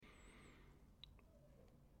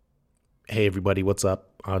Hey everybody, what's up?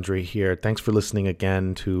 Andre here. Thanks for listening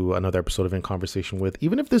again to another episode of In Conversation With.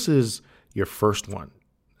 Even if this is your first one,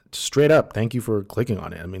 straight up, thank you for clicking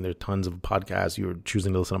on it. I mean, there are tons of podcasts. You're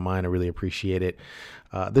choosing to listen to mine. I really appreciate it.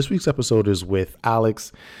 This week's episode is with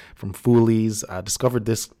Alex from Foolies. I discovered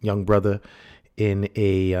this young brother in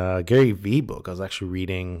a Gary Vee book. I was actually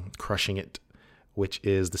reading Crushing It, which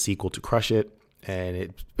is the sequel to Crush It. And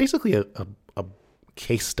it's basically a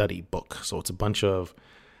case study book. So it's a bunch of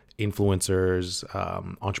influencers,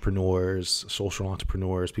 entrepreneurs, social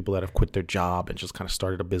entrepreneurs, people that have quit their job and just kind of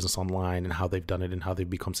started a business online and how they've done it and how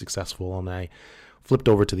they've become successful. And I flipped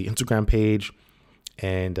over to the Instagram page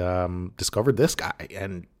and discovered this guy.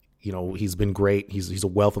 And, you know, he's been great. He's a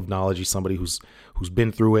wealth of knowledge. He's somebody who's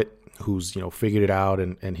been through it, who's, you know, figured it out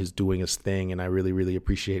and he's doing his thing. And I really, really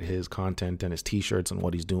appreciate his content and his t-shirts and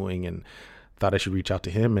what he's doing. And thought I should reach out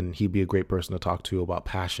to him, and he'd be a great person to talk to about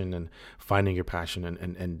passion and finding your passion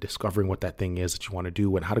and discovering what that thing is that you want to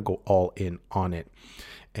do and how to go all in on it.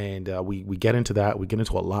 And we get into that. We get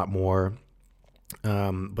into a lot more.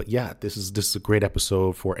 But yeah, this is a great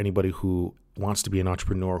episode for anybody who wants to be an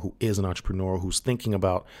entrepreneur, who is an entrepreneur, who's thinking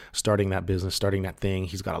about starting that business, starting that thing.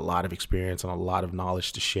 He's got a lot of experience and a lot of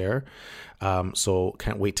knowledge to share. So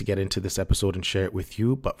can't wait to get into this episode and share it with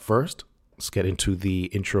you. But first, let's get into the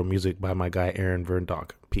intro music by my guy, Aaron Verndog.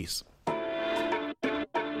 Peace.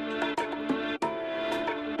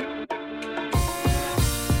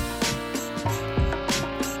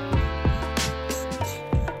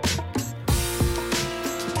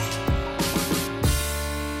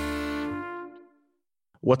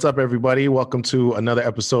 What's up, everybody? Welcome to another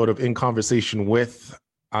episode of In Conversation With.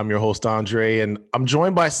 I'm your host, Andre, and I'm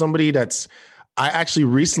joined by somebody I actually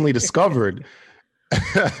recently discovered.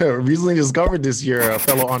 Recently discovered this year, a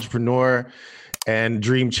fellow entrepreneur and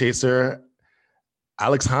dream chaser,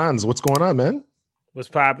 Alex Hans. What's going on, man? What's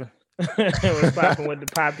popping? What's popping with the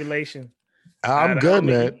population? I'm good,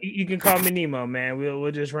 man. You can call me Nemo, man.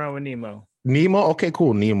 We'll just run with Nemo. Nemo? Okay,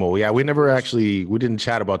 cool. Nemo. Yeah, we didn't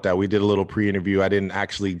chat about that. We did a little pre-interview. I didn't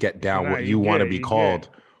actually get down what you want to be called.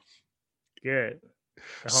 Good.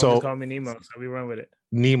 The homies call me Nemo, so we run with it.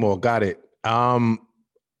 Nemo, got it.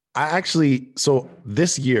 So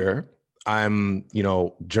this year,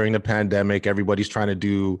 during the pandemic, everybody's trying to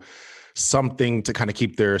do something to kind of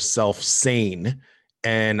keep their self sane.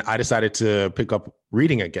 And I decided to pick up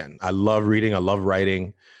reading again. I love reading. I love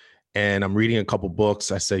writing. And I'm reading a couple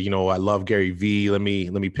books. I said, I love Gary Vee. Let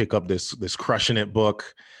me pick up this Crushing It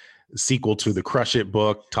book, sequel to the Crush It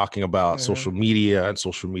book, talking about social media and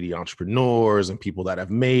social media entrepreneurs and people that have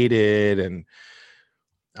made it. And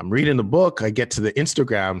I'm reading the book. I get to the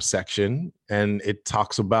Instagram section and it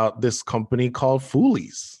talks about this company called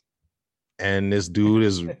Foolies. And this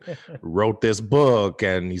dude wrote this book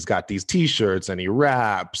and he's got these t-shirts and he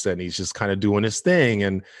raps and he's just kind of doing his thing.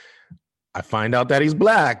 And I find out that he's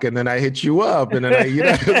black and then I hit you up and then and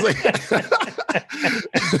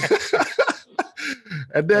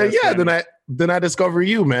then I discover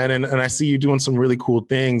you, man. And I see you doing some really cool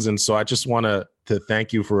things. And so I just want to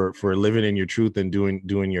thank you for living in your truth and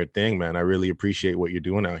doing your thing, man. I really appreciate what you're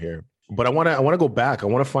doing out here. But I want to go back. I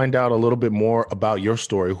want to find out a little bit more about your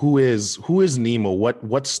story. Who is Nemo?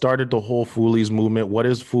 What started the whole Foolies movement? What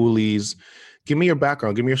is Foolies? Give me your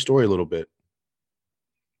background. Give me your story a little bit.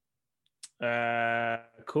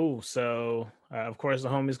 Cool. So, of course, the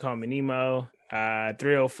homies call me Nemo.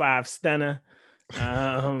 305 Stunner.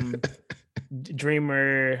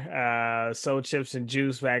 Dreamer, sold chips and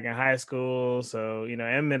juice back in high school. So,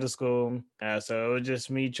 in middle school. So it was just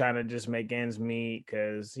me trying to just make ends meet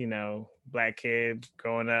because, black kid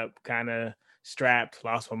growing up, kind of strapped,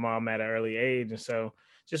 lost my mom at an early age. And so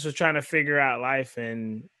just was trying to figure out life,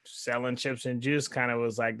 and selling chips and juice kind of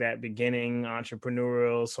was like that beginning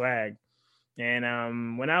entrepreneurial swag.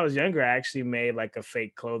 And when I was younger, I actually made like a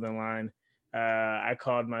fake clothing line. I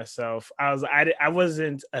called myself, I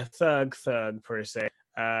wasn't a thug per se.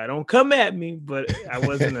 Don't come at me, but I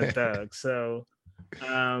wasn't a thug. So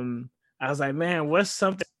I was like, man, what's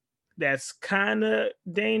something that's kind of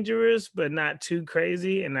dangerous, but not too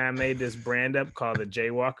crazy? And I made this brand up called the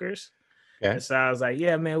Jaywalkers. Yeah. And so I was like,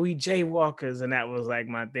 yeah, man, we Jaywalkers. And that was like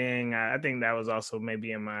my thing. I think that was also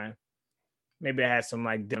maybe maybe I had some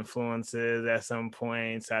like influences at some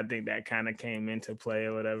point. So I think that kind of came into play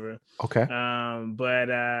or whatever. Okay.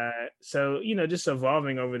 So, just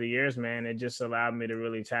evolving over the years, man, it just allowed me to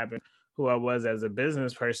really tap in who I was as a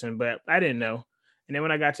business person, but I didn't know. And then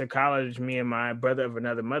when I got to college, me and my brother of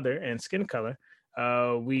another mother and Skin Color,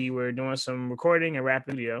 we were doing some recording and rap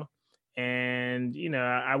video. And,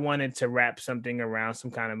 I wanted to wrap something around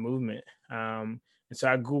some kind of movement. And so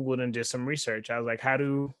I Googled and did some research. I was like, how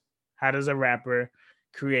do how does a rapper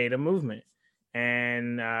create a movement?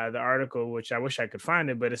 And the article, which I wish I could find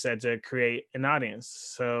it, but it said to create an audience.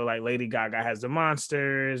 So like Lady Gaga has the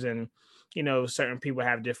monsters, and certain people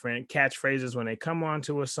have different catchphrases when they come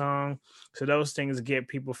onto a song. So those things get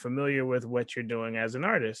people familiar with what you're doing as an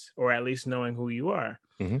artist, or at least knowing who you are.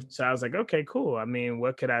 Hmm. So I was like, okay, cool. I mean,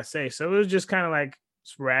 what could I say? So it was just kind of like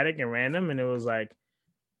sporadic and random, and it was like,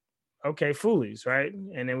 okay, Foolies, right?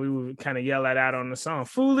 And then we would kind of yell that out on the song,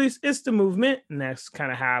 Foolies, it's the movement. And that's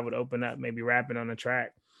kind of how I would open up, maybe rapping on the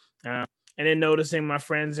track. And then noticing my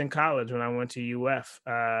friends in college when I went to UF.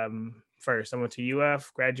 First, I went to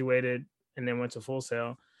UF, graduated, and then went to Full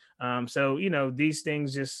Sail. So, these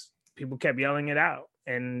things just people kept yelling it out.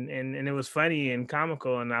 And it was funny and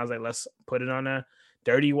comical. And I was like, let's put it on a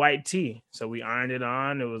dirty white tee. So we ironed it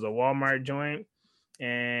on. It was a Walmart joint,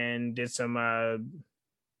 and did some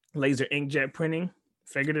laser inkjet printing,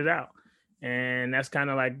 figured it out. And that's kind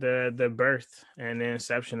of like the birth and the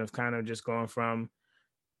inception of kind of just going from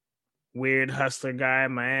weird hustler guy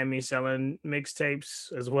in Miami selling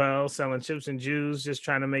mixtapes as well, selling chips and juice, just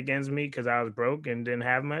trying to make ends meet because I was broke and didn't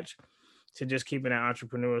have much, to just keeping that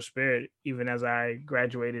entrepreneurial spirit even as I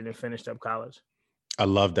graduated and finished up college. I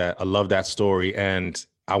love that. I love that story. And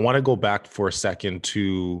I want to go back for a second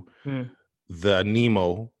to the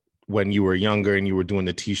Nemo when you were younger and you were doing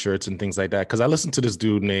the t-shirts and things like that. Cause I listened to this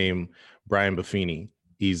dude named Brian Buffini.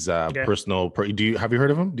 He's have you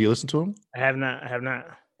heard of him? Do you listen to him? I have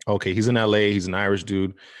not. Okay. He's in LA. He's an Irish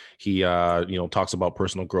dude. He, talks about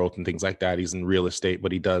personal growth and things like that. He's in real estate,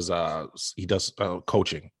 but he does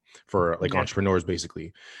coaching for like entrepreneurs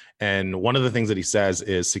basically. And one of the things that he says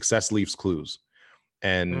is success leaves clues.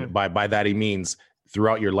 And by that, he means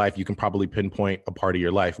throughout your life, you can probably pinpoint a part of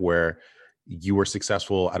your life where you were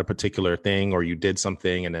successful at a particular thing, or you did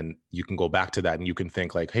something, and then you can go back to that and you can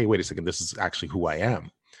think like, hey, wait a second, this is actually who I am.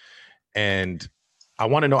 And I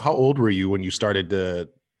want to know, how old were you when you started the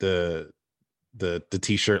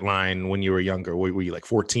t-shirt line when you were younger? Were you like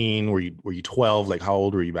 14? Were you 12? Like, how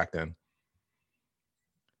old were you back then?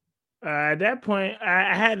 At that point,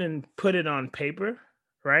 I hadn't put it on paper,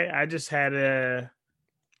 right? I just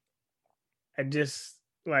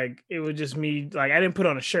like, it was just me, like, I didn't put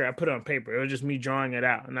on a shirt, I put it on paper. It was just me drawing it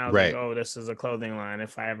out. And I was like, oh, this is a clothing line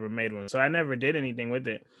if I ever made one. So I never did anything with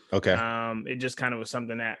it. Okay. It just kind of was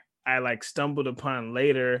something that I like stumbled upon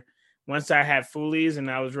later once I had Foolies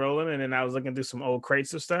and I was rolling, and then I was looking through some old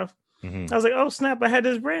crates of stuff. I was like, oh snap, I had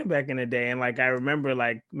this brand back in the day. And like I remember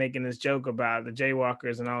like making this joke about the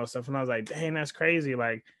jaywalkers and all this stuff. And I was like, dang, that's crazy.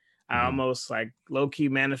 Like I almost like low-key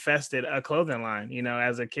manifested a clothing line,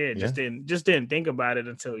 as a kid. Yeah. Just didn't think about it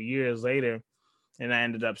until years later. And I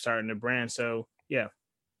ended up starting the brand. So yeah.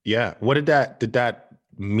 Yeah. What did that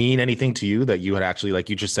mean anything to you, that you had actually, like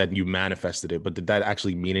you just said, you manifested it, but did that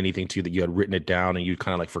actually mean anything to you, that you had written it down and you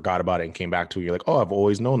kind of like forgot about it and came back to it? You're like, oh, I've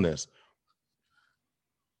always known this.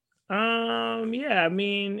 Yeah, I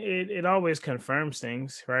mean, it always confirms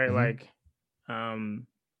things, right? Like,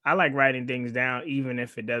 I like writing things down even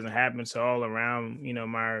if it doesn't happen. So all around,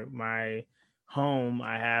 my home,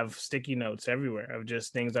 I have sticky notes everywhere of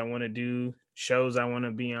just things I want to do, shows I want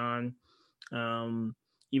to be on,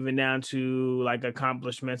 even down to like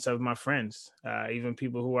accomplishments of my friends, even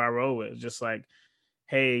people who I roll with, just like,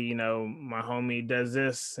 hey, my homie does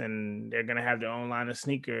this and they're going to have their own line of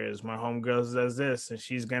sneakers. My homegirl does this and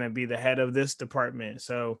she's going to be the head of this department.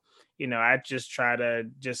 So, I just try to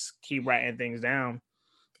just keep writing things down.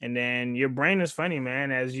 And then your brain is funny,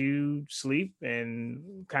 man. As you sleep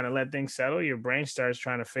and kind of let things settle, your brain starts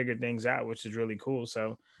trying to figure things out, which is really cool.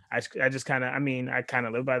 So I just kind of, I kind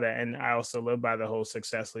of live by that. And I also live by the whole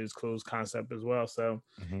success leaves clues concept as well. So,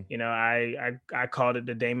 I called it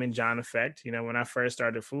the Damon John effect. When I first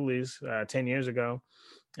started Foolies 10 years ago,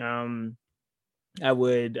 I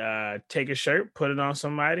would take a shirt, put it on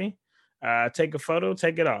somebody, take a photo,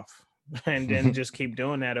 take it off, and then just keep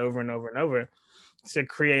doing that over and over and over to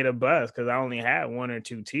create a buzz, because I only had one or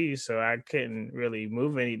two tees, so I couldn't really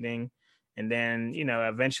move anything. And then,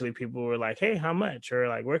 eventually people were like, hey, how much? Or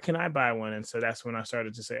like, where can I buy one? And so that's when I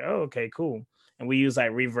started to say, oh, okay, cool. And we use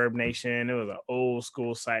like Reverb Nation. It was an old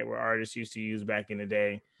school site where artists used to use back in the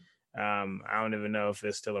day. I don't even know if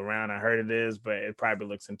it's still around. I heard it is, but it probably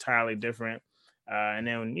looks entirely different. And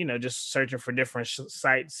then, just searching for different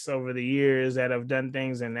sites over the years that have done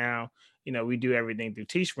things. And now, we do everything through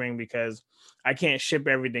Teespring because I can't ship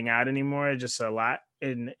everything out anymore. It's just a lot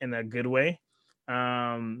in a good way.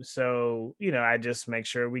 So, I just make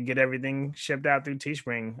sure we get everything shipped out through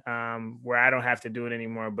Teespring, where I don't have to do it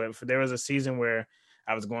anymore. But there was a season where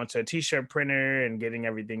I was going to a t-shirt printer and getting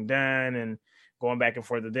everything done and going back and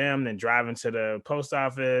forth with them, then driving to the post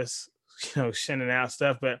office, sending out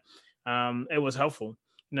stuff. But it was helpful,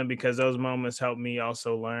 because those moments helped me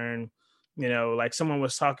also learn. Like someone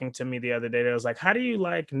was talking to me the other day. That was like, "How do you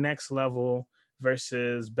like Next Level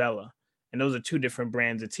versus Bella?" And those are two different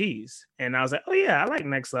brands of teas. And I was like, "Oh yeah, I like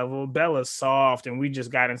Next Level. Bella's soft." And we just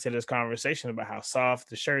got into this conversation about how soft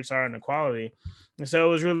the shirts are and the quality. And so it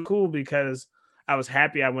was really cool because I was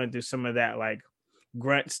happy I went through some of that like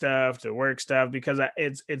grunt stuff to work stuff, because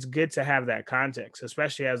it's good to have that context,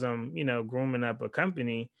 especially as I'm grooming up a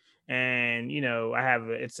company. And I have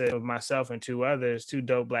it's myself and two others, two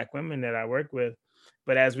dope Black women that I work with.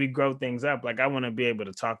 But as we grow things up, like I want to be able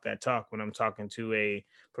to talk that talk when I'm talking to a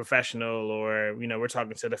professional, or we're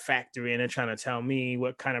talking to the factory and they're trying to tell me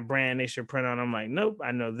what kind of brand they should print on. I'm like, nope,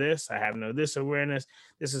 I know this, I have this awareness,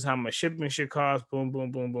 this is how much shipping should cost, boom boom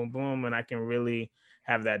boom boom boom, and I can really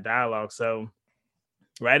have that dialogue. So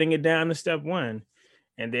writing it down is step one,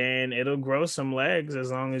 and then it'll grow some legs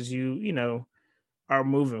as long as you are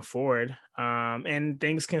moving forward. And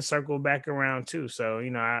things can circle back around too. So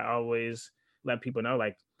I always let people know,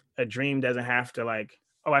 like, a dream doesn't have to, like,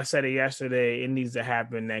 oh, I said it yesterday, it needs to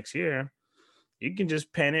happen next year. You can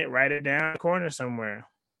just pen it, write it down in the corner somewhere.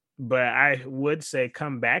 But I would say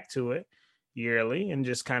come back to it yearly and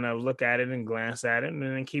just kind of look at it and glance at it and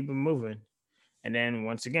then keep it moving. And then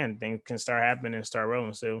once again, things can start happening and start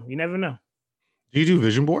rolling. So you never know. Do you do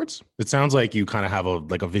vision boards? It sounds like you kind of have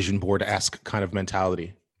a vision board-esque kind of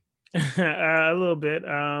mentality. A little bit.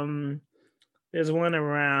 There's one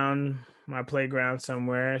around my playground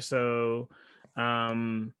somewhere. So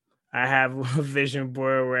I have a vision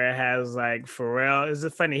board where it has like Pharrell.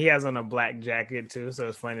 It's funny, he has on a black jacket too. So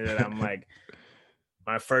it's funny that I'm like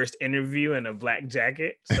my first interview in a black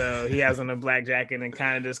jacket. So he has on a black jacket and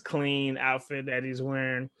kind of this clean outfit that he's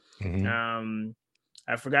wearing. Mm-hmm.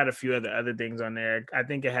 I forgot a few other things on there. I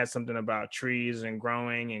think it has something about trees and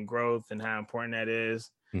growing and growth and how important that is.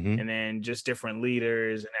 Mm-hmm. And then just different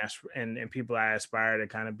leaders and people I aspire to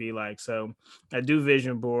kind of be like. So I do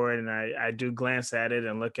vision board, and I do glance at it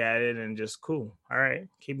and look at it and just cool. All right,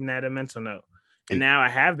 keeping that a mental note. And now I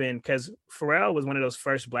have been, because Pharrell was one of those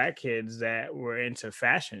first Black kids that were into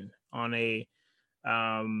fashion on a,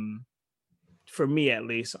 for me at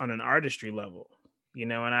least, on an artistry level.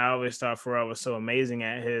 And I always thought Pharrell was so amazing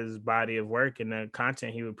at his body of work and the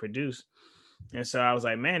content he would produce. And so I was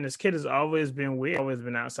like, man, this kid has always been weird, always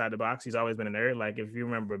been outside the box. He's always been a nerd. Like if you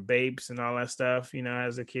remember Bapes and all that stuff,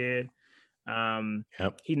 as a kid,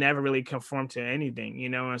 he never really conformed to anything,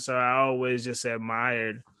 And so I always just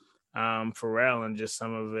admired Pharrell and just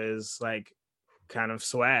some of his like kind of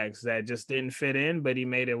swags that just didn't fit in, but he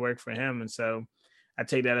made it work for him. And so I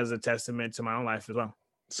take that as a testament to my own life as well.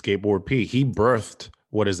 Skateboard P, he birthed,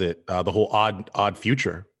 what is it? The whole odd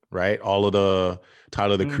future, right? All of the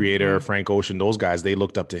Tyler, the Creator, Frank Ocean, those guys, they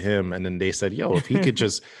looked up to him. And then they said, yo, if he could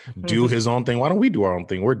just do his own thing, why don't we do our own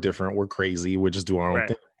thing? We're different. We're crazy. We'll just do our own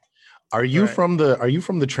thing. Are you from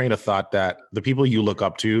the train of thought that the people you look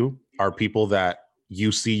up to are people that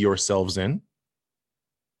you see yourselves in?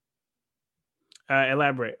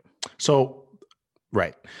 Elaborate. So,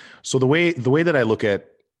 right. So the way that I look at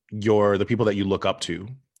the people that you look up to,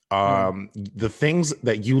 the things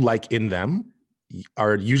that you like in them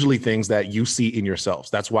are usually things that you see in yourselves.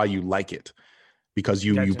 That's why you like it, because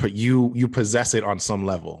you possess it on some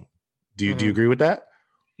level. Do you agree with that?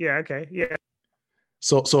 Yeah. Okay. Yeah.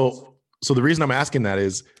 So the reason I'm asking that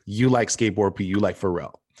is you like Skateboard P, you like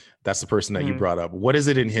Pharrell. That's the person that you brought up. What is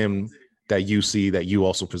it in him that you see that you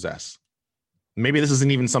also possess? Maybe this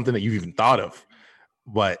isn't even something that you've even thought of,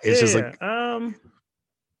 but it's just like,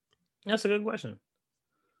 that's a good question.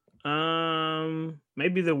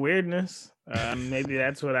 Maybe the weirdness. Maybe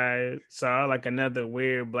that's what I saw, like another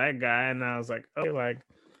weird Black guy, and I was like, oh, like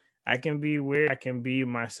I can be weird. I can be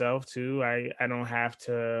myself too. I don't have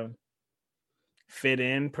to fit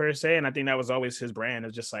in per se. And I think that was always his brand.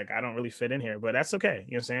 It's just like, I don't really fit in here, but that's okay.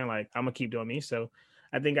 You know what I'm saying? Like, I'm gonna keep doing me. So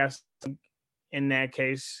I think in that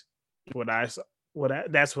case, that's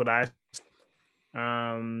what I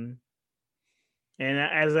and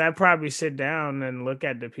as I probably sit down and look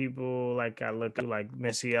at the people, like I look at, like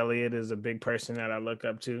Missy Elliott is a big person that I look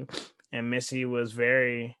up to. And Missy is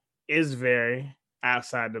very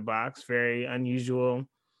outside the box, very unusual,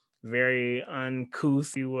 very uncouth,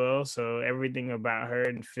 if you will. So everything about her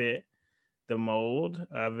didn't fit the mold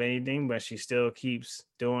of anything, but she still keeps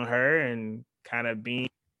doing her and kind of being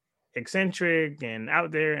eccentric and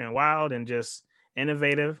out there and wild and just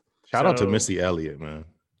innovative. Shout out to Missy Elliott, man.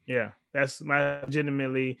 Yeah, that's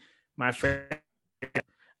legitimately my favorite.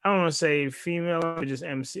 I don't want to say female, but just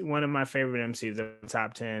MC. One of my favorite MCs of the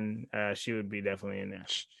top 10. She would be definitely in there.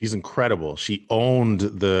 She's incredible. She owned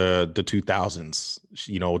the 2000s.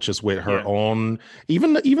 You know, just with her own,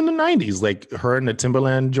 even the 90s, like her and the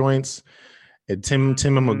Timberland joints, and Tim and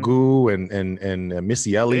Magoo and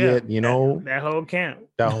Missy Elliott. You know, that whole camp,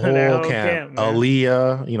 that whole camp.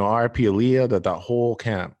 Aaliyah, you know, R.I.P. Aaliyah. That whole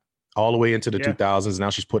camp, all the way into the 2000s. Now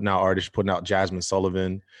she's putting out artists, putting out Jasmine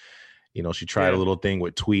Sullivan. You know, she tried a little thing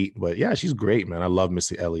with Tweet, but yeah, she's great, man. I love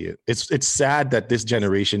Missy Elliott. It's sad that this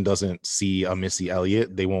generation doesn't see a Missy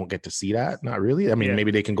Elliott. They won't get to see that. Not really. I mean,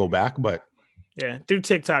 maybe they can go back, but through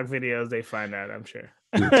TikTok videos, they find out, I'm sure.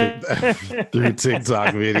 Through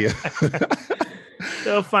TikTok video.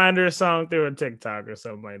 They'll find her song through a TikTok or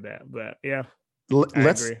something like that. But yeah, I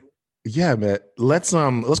agree. Yeah, man. Let's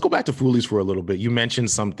go back to Foolies for a little bit. You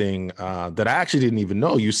mentioned something that I actually didn't even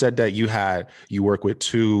know. You said that you work with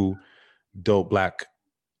 2 dope black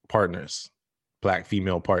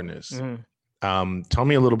female partners. Mm-hmm. Tell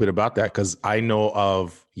me a little bit about that, because I know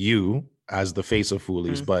of you as the face of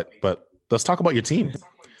Foolies, but let's talk about your team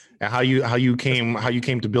and how you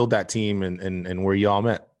came to build that team and where y'all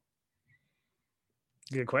met.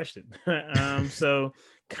 Good question. So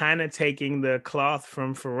kind of taking the cloth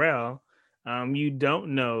from Pharrell, you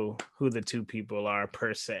don't know who the 2 people are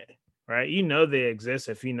per se. Right, you know they exist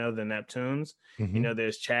if you know the Neptunes. Mm-hmm. You know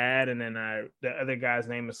there's Chad, and then the other guy's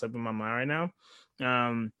name is slipping my mind right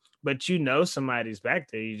now. But you know somebody's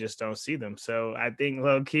back there, you just don't see them. So I think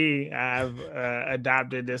low key, I've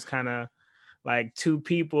adopted this kind of like 2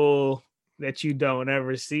 people that you don't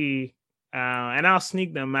ever see, and I'll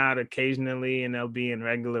sneak them out occasionally, and they'll be in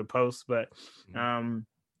regular posts. But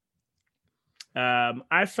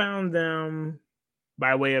I found them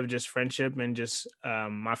by way of just friendship and just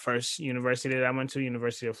my first university that I went to,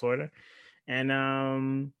 University of Florida. And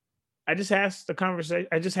I just had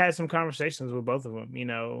some conversations with both of them, you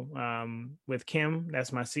know, with Kim,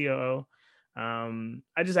 that's my COO.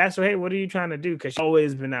 I just asked her, hey, what are you trying to do? Because she's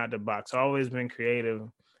always been out the box, always been creative,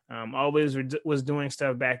 always was doing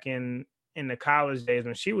stuff back in the college days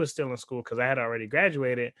when she was still in school, because I had already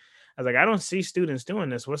graduated. I was like, I don't see students doing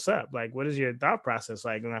this. What's up? Like, what is your thought process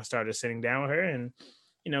like? And I started sitting down with her and,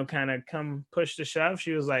 you know, kind of come push to shove.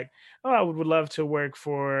 She was like, oh, I would love to work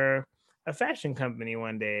for a fashion company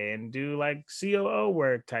one day and do like COO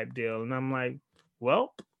work type deal. And I'm like,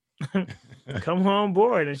 well, come on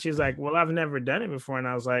board. And she's like, well, I've never done it before. And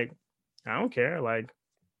I was like, I don't care. Like,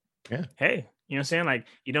 hey, you know what I'm saying? Like,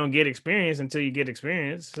 you don't get experience until you get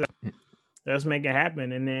experience. So let's make it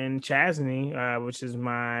happen. And then Chasney, which is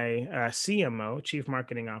my CMO, Chief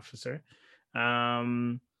Marketing Officer,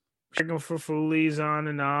 working for Foolies on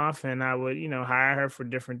and off, and I would, you know, hire her for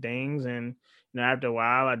different things. And, you know, after a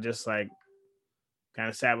while, I just like kind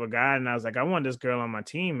of sat with God, and I was like, I want this girl on my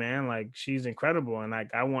team, man. Like, she's incredible, and like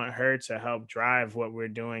I want her to help drive what we're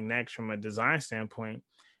doing next from a design standpoint.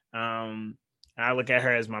 I look at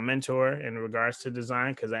her as my mentor in regards to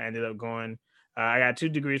design, because I ended up going. I got 2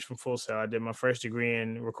 degrees from Full Sail. I did my first degree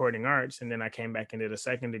in recording arts, and then I came back and did a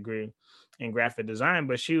second degree in graphic design.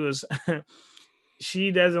 But she was,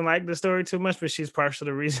 she doesn't like the story too much, but she's partial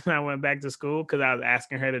to the reason I went back to school, because I was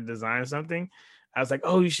asking her to design something. I was like,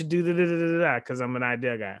 oh, you should do da because I'm an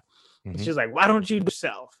idea guy. Mm-hmm. She's like, why don't you do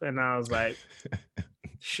yourself? And I was like,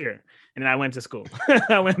 sure. And then I went to school.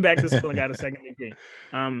 I went back to school and got a second degree.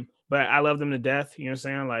 But I love them to death. You know what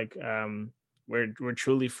I'm saying? Like, we're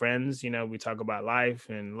truly friends. You know, we talk about life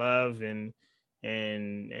and love and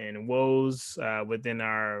woes within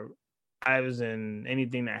our lives and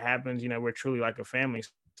anything that happens. You know, we're truly like a family.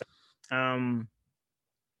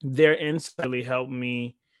 Their insight really helped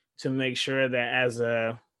me to make sure that as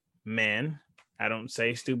a man, I don't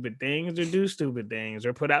say stupid things or do stupid things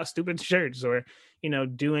or put out stupid shirts or, you know,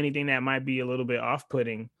 do anything that might be a little bit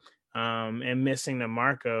off-putting and missing the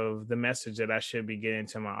mark of the message that I should be getting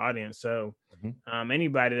to my audience. So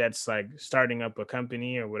anybody that's like starting up a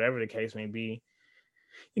company or whatever the case may be,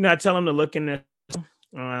 you know, I tell them to look in the,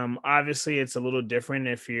 obviously it's a little different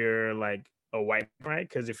if you're like a white, right?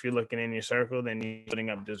 Because if you're looking in your circle, then you're putting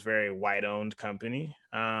up this very white-owned company.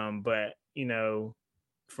 But, you know,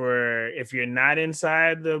 for if you're not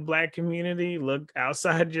inside the Black community, look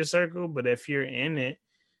outside your circle. But if you're in it,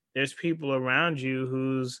 there's people around you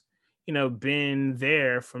who's, you know, been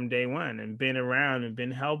there from day one and been around and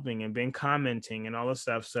been helping and been commenting and all this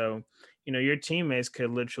stuff. So, you know, your teammates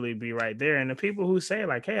could literally be right there. And the people who say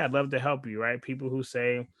like, hey, I'd love to help you, right? People who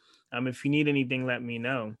say, if you need anything, let me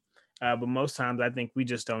know. But most times I think we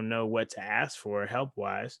just don't know what to ask for help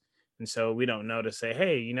wise. And so we don't know to say,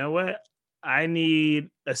 hey, you know what? I need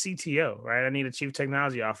a CTO, right? I need a chief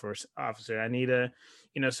technology officer. I need a,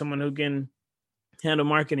 someone who can handle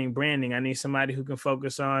marketing, branding. I need somebody who can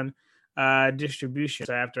focus on distribution.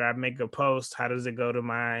 So after I make a post, how does it go to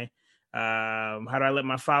my how do I let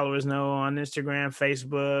my followers know on Instagram,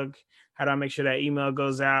 Facebook? How do I make sure that email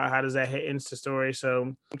goes out? How does that hit Insta story?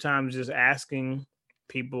 So sometimes just asking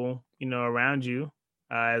people, around you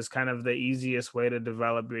is kind of the easiest way to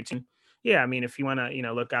develop your team. Yeah, I mean, if you want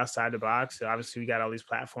to, look outside the box, obviously we got all these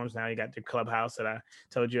platforms now. You got the Clubhouse that I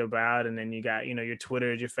told you about, and then you got, your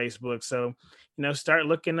Twitter, your Facebook. So, start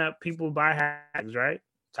looking up people by hashtags, right?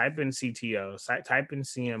 Type in CTO, type in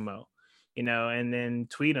CMO, and then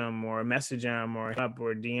tweet them or message them or up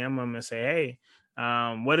or DM them and say, hey,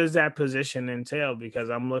 what does that position entail? Because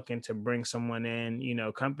I'm looking to bring someone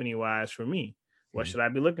in, company wise for me. What should I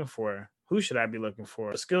be looking for? Who should I be looking for?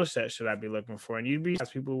 What skill set should I be looking for? And you'd be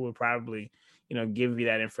people would probably, give you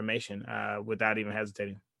that information without even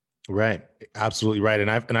hesitating. Right. Absolutely right.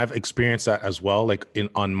 And I've experienced that as well. Like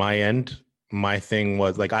on my end, my thing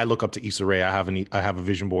was like, I look up to Issa Rae. I have a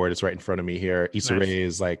vision board. It's right in front of me here. Issa Rae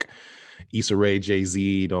is like Issa Rae,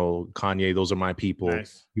 Jay-Z, Kanye. Those are my people,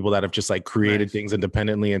 people that have just like created things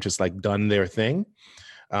independently and just like done their thing.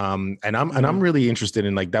 And I'm really interested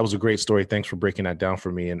in, like, that was a great story. Thanks for breaking that down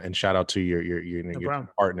for me, and shout out to your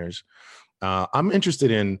partners. I'm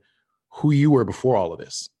interested in who you were before all of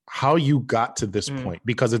this, how you got to this point,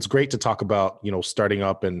 because it's great to talk about, starting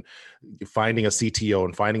up and finding a CTO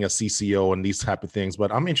and finding a CCO and these type of things.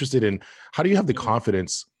 But I'm interested in, how do you have the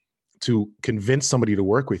confidence to convince somebody to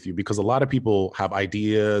work with you? Because a lot of people have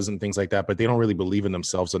ideas and things like that, but they don't really believe in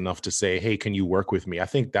themselves enough to say, hey, can you work with me? I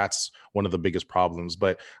think that's one of the biggest problems.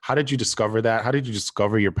 But how did you discover that? How did you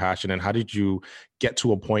discover your passion? And how did you get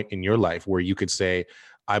to a point in your life where you could say,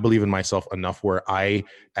 I believe in myself enough where I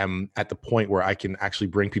am at the point where I can actually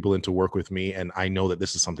bring people in to work with me, and I know that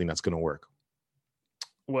this is something that's going to work?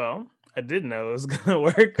 Well, I didn't know it was going to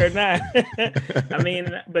work or not. I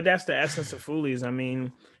mean, but that's the essence of foolies. I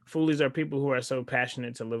mean, foolies are people who are so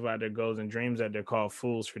passionate to live out their goals and dreams that they're called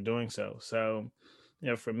fools for doing so. So,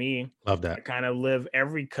 for me, love that. I kind of live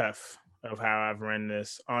every cuff of how I've run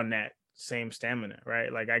this on that same stamina,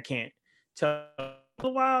 right? Like, I can't tell the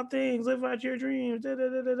wild things, live out your dreams, da, da,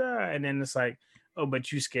 da, da, da. And then it's like, oh,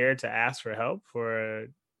 but you scared to ask for help, for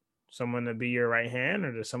someone to be your right hand,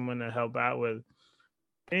 or to someone to help out with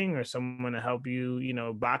thing, or someone to help you,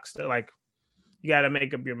 box the, like, you got to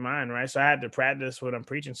make up your mind, right? So I had to practice what I'm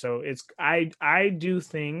preaching. So it's I do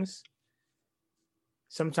things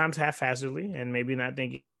sometimes haphazardly and maybe not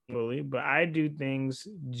thinking fully, but I do things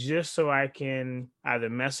just so I can either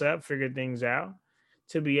mess up, figure things out,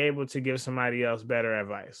 to be able to give somebody else better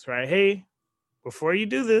advice, right? Hey, before you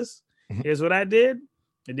do this, here's what I did.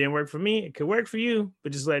 It didn't work for me. It could work for you,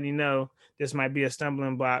 but just letting you know this might be a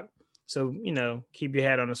stumbling block. So, keep your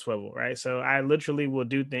head on a swivel, right? So I literally will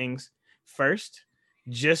do things first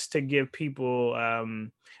just to give people,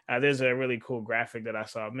 there's a really cool graphic that I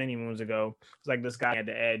saw many moons ago. It's like this guy at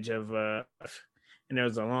the edge of, and there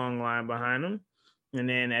was a long line behind him. And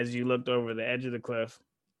then as you looked over the edge of the cliff,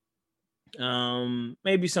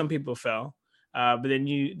 maybe some people fell, but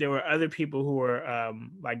then there were other people who were,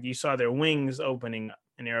 like, you saw their wings opening up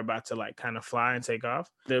and they were about to, like, kind of fly and take off.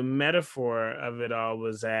 The metaphor of it all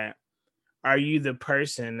was that, are you the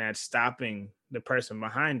person that's stopping the person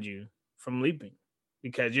behind you from leaping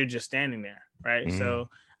because you're just standing there, right? So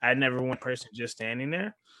I never want a person just standing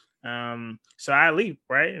there. So I leap,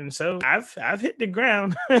 right? And so I've hit the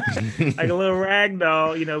ground like a little rag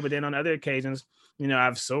doll, but then on other occasions,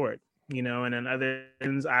 I've soared, and on other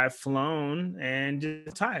occasions I've flown and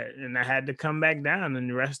just tired, and I had to come back down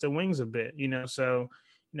and rest the wings a bit, so,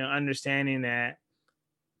 understanding that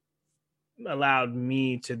allowed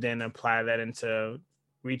me to then apply that into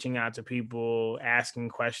reaching out to people, asking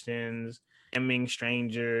questions, DMing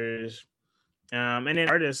strangers, and then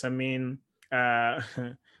artists. I mean, of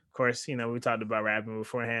course, we talked about rapping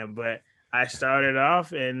beforehand, but I started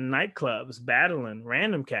off in nightclubs battling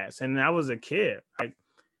random cats, and I was a kid, like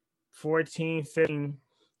 14, 15,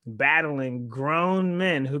 battling grown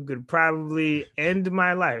men who could probably end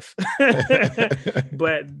my life.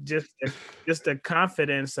 But just the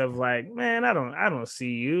confidence of, like, man, I don't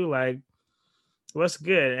see you, like, what's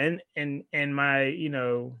good? And my,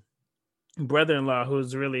 brother-in-law,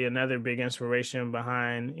 who's really another big inspiration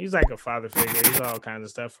behind, he's like a father figure. He's all kinds of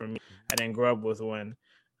stuff for me. I didn't grow up with one.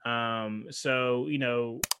 So,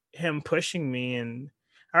 him pushing me and,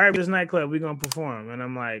 all right, this nightclub, we're gonna perform. And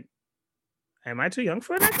I'm like, am I too young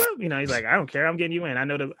for a nightclub? He's like, I don't care. I'm getting you in. I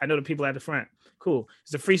know the people at the front. Cool.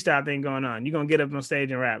 It's a freestyle thing going on. You're going to get up on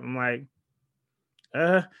stage and rap. I'm like,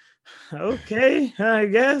 okay, I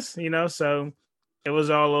guess, so it was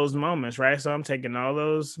all those moments, right? So I'm taking all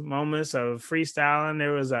those moments of freestyling.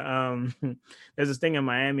 There was a there's this thing in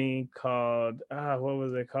Miami called what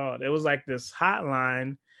was it called? It was like this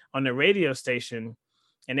hotline on the radio station,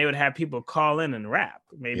 and they would have people call in and rap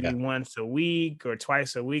maybe Yeah. once a week or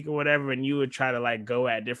twice a week or whatever, and you would try to like go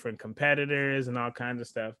at different competitors and all kinds of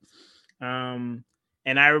stuff.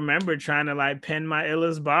 And I remember trying to like pen my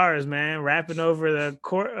illest bars, man, rapping over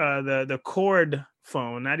the chord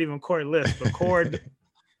phone, not even cordless, but chord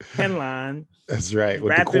pen line, That's right.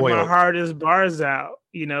 With the rapping my coil. hardest bars out,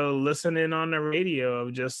 listening on the radio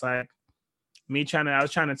of just like I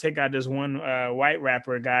was trying to take out this one white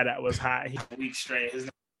rapper guy that was hot. He a week straight. So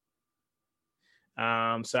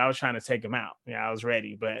I was trying to take him out. Yeah, I was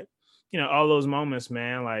ready. But, all those moments,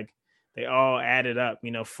 man, like they all added up,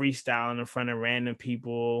 freestyling in front of random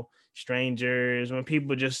people, strangers, when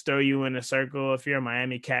people just throw you in a circle. If you're a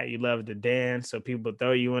Miami cat, you love to dance. So people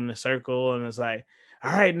throw you in a circle and it's like,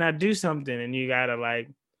 all right, now do something. And you got to like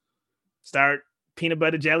start peanut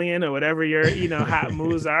butter jellying or whatever your, hot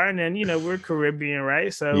moves are. And then, we're Caribbean,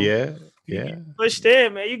 right? So Yeah. you Yeah. get pushed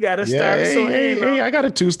in, man. You got to Yeah. start Hey, swaying. hey, I got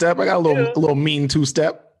a two-step. I got a little mean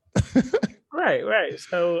two-step. Right.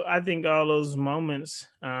 So I think all those moments,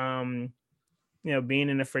 being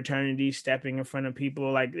in a fraternity, stepping in front of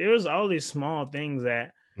people, like there was all these small things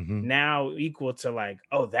that now equal to like,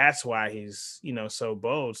 oh, that's why he's, so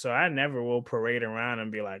bold. So I never will parade around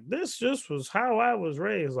and be like, this just was how I was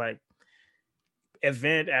raised. Like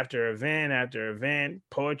event after event after event,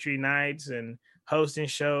 poetry nights and hosting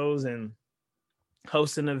shows and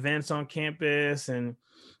hosting events on campus and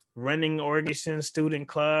running organizations, student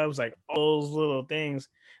clubs, like all those little things.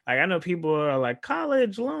 Like I know people are like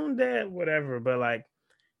college, loan debt, whatever, but like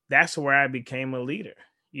that's where I became a leader,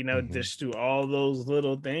 just through all those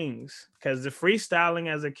little things. Because the freestyling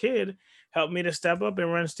as a kid helped me to step up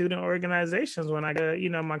and run student organizations when I got,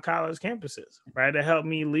 my college campuses, right? It helped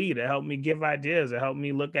me lead, it helped me give ideas, it helped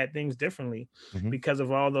me look at things differently because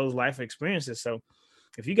of all those life experiences. So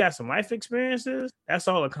if you got some life experiences, that's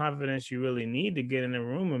all the confidence you really need to get in the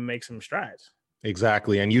room and make some strides.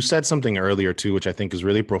 Exactly. And you said something earlier too, which I think is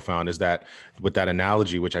really profound, is that with that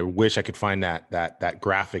analogy, which I wish I could find that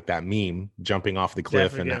graphic, that meme jumping off the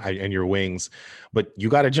cliff and your wings, but you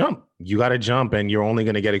got to jump. You got to jump, and you're only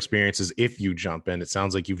going to get experiences if you jump. And it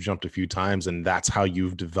sounds like you've jumped a few times, and that's how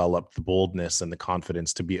you've developed the boldness and the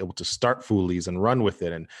confidence to be able to start Foolies and run with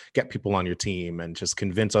it and get people on your team and just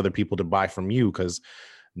convince other people to buy from you, because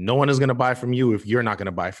no one is going to buy from you if you're not going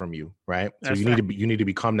to buy from you, right? So you need to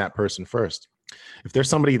become that person first. If there's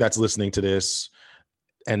somebody that's listening to this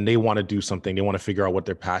and they want to do something, they want to figure out what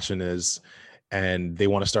their passion is, and they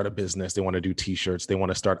want to start a business, they want to do t-shirts, they want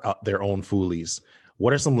to start up their own Foolies,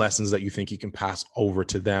 what are some lessons that you think you can pass through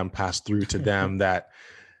to them that,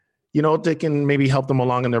 they can maybe help them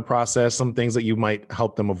along in their process, some things that you might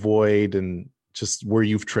help them avoid and just where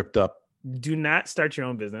you've tripped up? Do not start your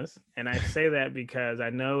own business. And I say that because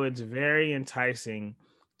I know it's very enticing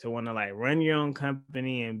to want to like run your own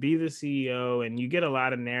company and be the CEO. And you get a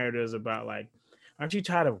lot of narratives about like, aren't you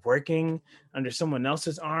tired of working under someone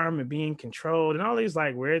else's arm and being controlled and all these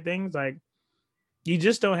like weird things? Like you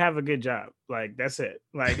just don't have a good job. Like that's it.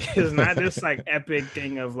 Like it's not this like epic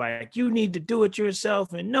thing of like, you need to do it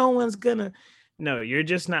yourself and no one's gonna. No, you're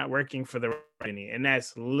just not working for the company. And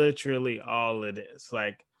that's literally all it is.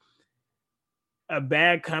 Like a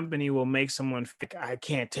bad company will make someone think, I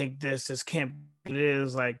can't take this. This can't be. It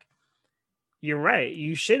is like, you're right.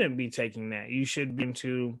 You shouldn't be taking that. You should be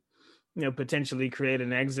to, potentially create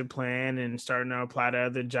an exit plan and starting to apply to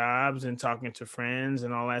other jobs and talking to friends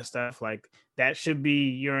and all that stuff. Like that should be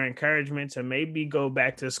your encouragement to maybe go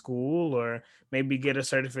back to school or maybe get a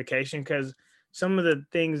certification. Cause some of the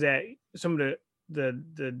things that some of the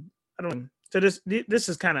I don't know. So this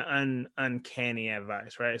is kind of uncanny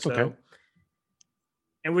advice, right? So Okay.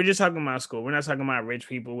 and we're just talking about school. We're not talking about rich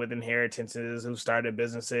people with inheritances who started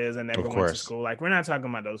businesses and never went to school. Like, we're not talking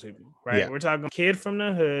about those people, right? Yeah. We're talking kid from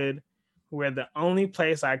the hood where the only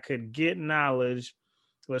place I could get knowledge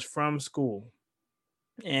was from school.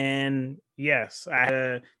 And yes, I had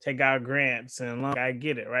to take out grants and I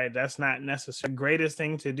get it, right? That's not necessarily the greatest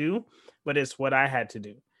thing to do, but it's what I had to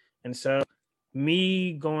do. And so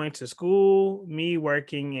me going to school, me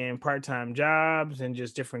working in part-time jobs and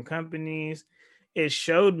just different companies, it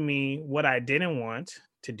showed me what I didn't want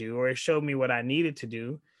to do, or it showed me what I needed to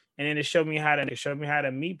do. And then it showed me how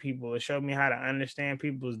to meet people. It showed me how to understand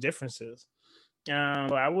people's differences.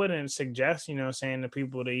 I wouldn't suggest, saying to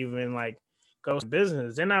people to even like go to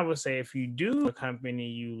business. Then I would say if you do a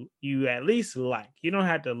company you at least like, you don't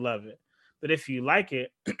have to love it, but if you like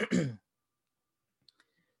it,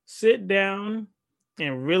 sit down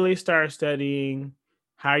and really start studying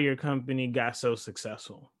how your company got so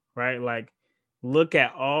successful, right? Like, look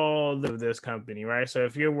at all of this company, right? So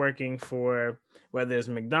if you're working for, whether it's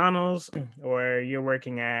McDonald's or you're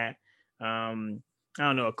working at, I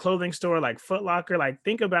don't know, a clothing store like Foot Locker, like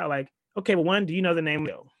think about like, okay, well, one, do you know the name?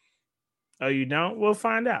 Oh, you don't? We'll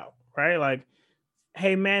find out, right? Like,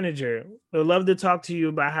 hey, manager, we'd love to talk to you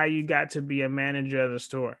about how you got to be a manager of the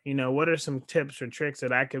store. You know, what are some tips or tricks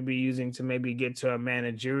that I could be using to maybe get to a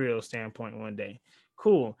managerial standpoint one day?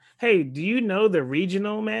 Cool. Hey, do you know the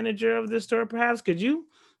regional manager of the store? Perhaps could you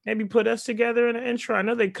maybe put us together in an intro? I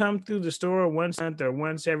know they come through the store once a month or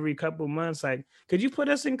once every couple months. Like, could you put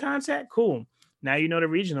us in contact? Cool. Now you know the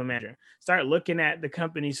regional manager. Start looking at the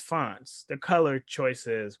company's fonts, the color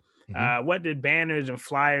choices, Mm-hmm. what did banners and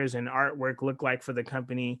flyers and artwork look like for the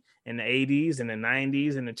company in the 80s and the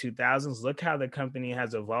 90s and the 2000s? Look how the company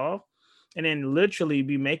has evolved. And then literally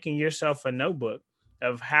be making yourself a notebook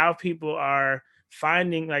of how people are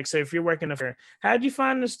finding, like, so if you're working for, how'd you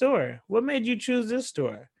find the store? What made you choose this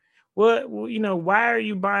store? Why are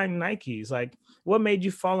you buying Nikes? Like, what made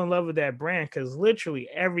you fall in love with that brand? Because literally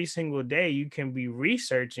every single day you can be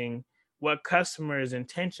researching what customers'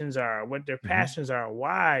 intentions are, what their Mm-hmm. passions are,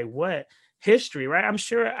 why, what history, right? I'm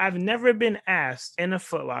sure I've never been asked in a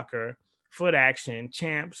Foot Locker, Foot Action,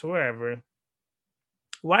 Champs, wherever,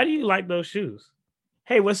 why do you like those shoes?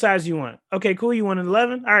 Hey, what size you want? Okay, cool. You want an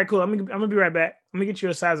 11? All right, cool. I'm gonna be right back. I'm gonna get you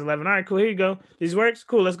a size 11. All right, cool. Here you go. These works?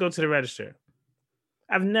 Cool. Let's go to the register.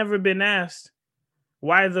 I've never been asked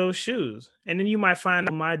why those shoes? And then you might find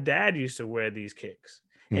out my dad used to wear these kicks.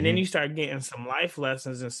 And then Mm-hmm. you start getting some life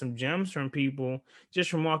lessons and some gems from people just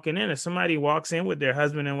from walking in. If somebody walks in with their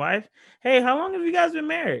husband and wife, hey, how long have you guys been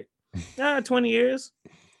married? 20 years.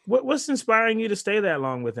 What's inspiring you to stay that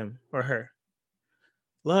long with him or her?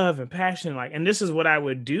 Love and passion. Like, and this is what I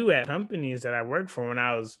would do at companies that I worked for when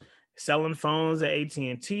I was selling phones at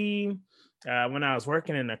AT&T, when I was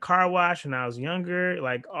working in a car wash when I was younger.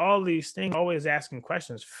 Like, all these things, always asking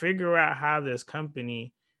questions, figure out how this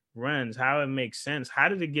company runs, how it makes sense, how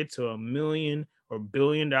did it get to a million or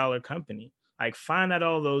billion-dollar company? Like, find out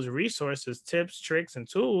all those resources, tips, tricks, and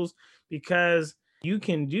tools, because you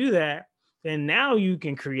can do that. Then now you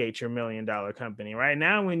can create your $1 million company. Right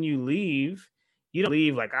now, when you leave, you don't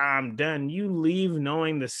leave like, I'm done. You leave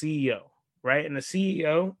knowing the CEO, right? And the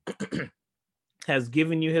CEO has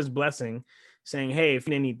given you his blessing, saying, hey, if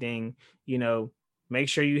you need anything, you know, make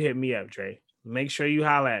sure you hit me up, Dre. Make sure you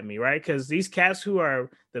holla at me, right? Because these cats who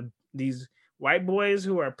are these white boys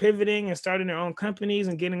who are pivoting and starting their own companies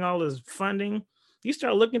and getting all this funding, you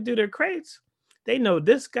start looking through their crates. They know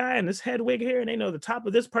this guy and this head wig here, and they know the top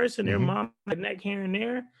of this person, their Mm-hmm. mom, neck here and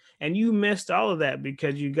there. And you missed all of that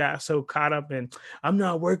because you got so caught up in, I'm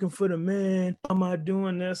not working for the man. Am I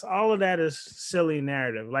doing this? All of that is silly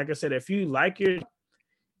narrative. Like I said, if you like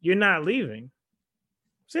you're not leaving.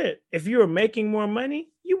 That's it. If you were making more money,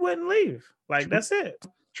 you wouldn't leave. Like, True. that's it.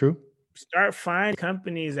 True. Start finding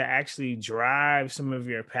companies that actually drive some of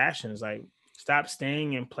your passions. Like, stop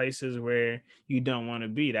staying in places where you don't want to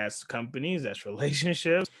be. That's companies, that's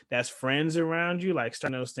relationships, that's friends around you. Like,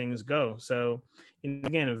 start those things go. So,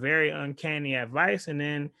 again, a very uncanny advice. And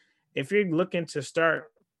then if you're looking to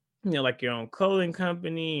start, like your own clothing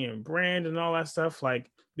company and brand and all that stuff,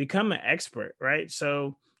 like, become an expert, right?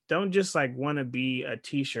 So don't just like want to be a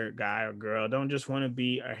t-shirt guy or girl. Don't just want to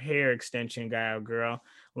be a hair extension guy or girl.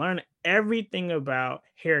 Learn everything about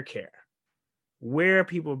hair care. Where are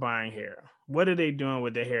people buying hair? What are they doing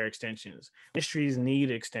with the hair extensions? Industries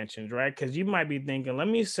need extensions, right? Because you might be thinking, let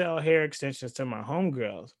me sell hair extensions to my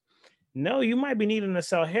homegirls. No, you might be needing to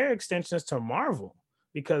sell hair extensions to Marvel,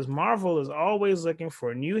 because Marvel is always looking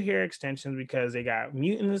for new hair extensions because they got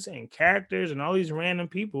mutants and characters and all these random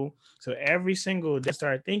people. So every single day,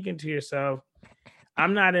 start thinking to yourself,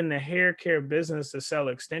 I'm not in the hair care business to sell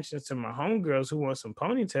extensions to my homegirls who want some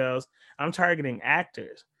ponytails. I'm targeting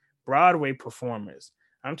actors, Broadway performers.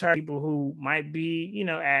 I'm targeting people who might be,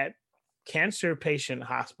 at cancer patient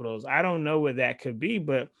hospitals. I don't know what that could be,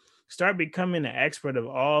 but start becoming an expert of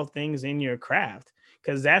all things in your craft,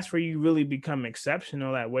 because that's where you really become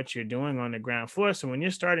exceptional at what you're doing on the ground floor. So when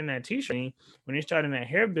you're starting that t-shirt, when you're starting that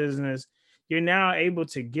hair business, you're now able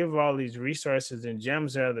to give all these resources and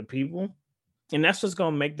gems to other people, and that's what's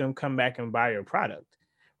going to make them come back and buy your product,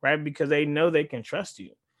 right? Because they know they can trust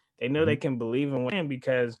you. They know Mm-hmm. they can believe in what,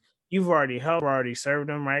 because you've already helped, already served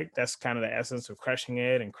them, right? That's kind of the essence of crushing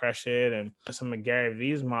it and crush it and some of Gary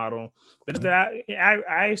Vee's model. But that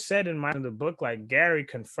I said in the book, like, Gary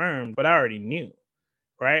confirmed what I already knew,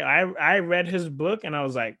 right? I read his book and I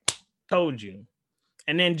was like, told you.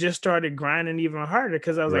 And then just started grinding even harder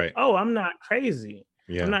because I was like, Right. oh, I'm not crazy.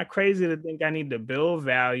 Yeah. I'm not crazy to think I need to build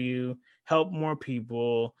value, help more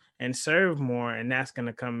people, and serve more, and that's going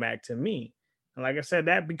to come back to me. And like I said,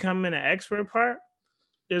 that becoming an expert part,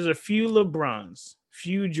 there's a few LeBrons,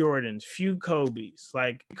 few Jordans, few Kobe's,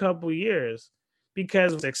 like a couple years,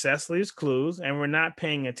 because success leaves clues, and we're not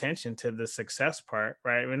paying attention to the success part,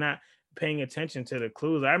 right? We're not paying attention to the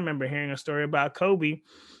clues. I remember hearing a story about Kobe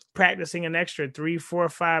practicing an extra 3, 4,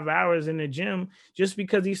 5 hours in the gym just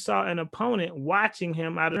because he saw an opponent watching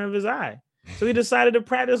him out of his eye. So he decided to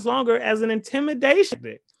practice longer as an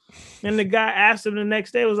intimidation. And the guy asked him the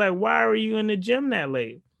next day, was like, why were you in the gym that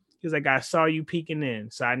late? He's like, I saw you peeking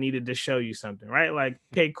in, so I needed to show you something, right? Like,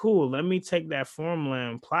 okay, cool. Let me take that formula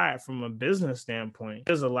and apply it from a business standpoint.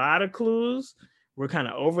 There's a lot of clues. We're kind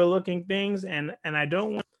of overlooking things, and I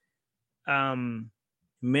don't want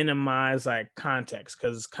minimize like context,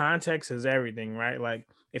 because context is everything, right? Like,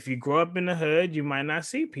 if you grow up in the hood, you might not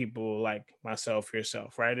see people like myself,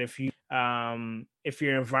 yourself, right? If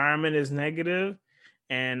your environment is negative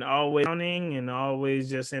and always counting and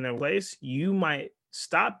always just in a place, you might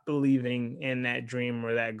stop believing in that dream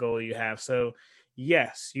or that goal you have. So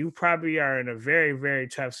yes, you probably are in a very, very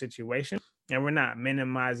tough situation, and we're not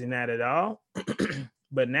minimizing that at all.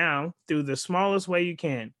 But now, through the smallest way you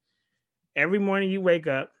can, every morning you wake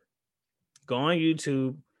up, go on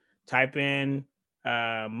YouTube, type in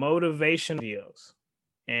motivation videos.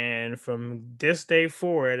 And from this day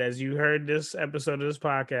forward, as you heard this episode of this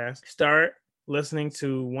podcast, start listening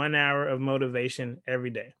to 1 hour of motivation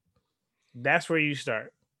every day. That's where you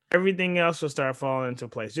start. Everything else will start falling into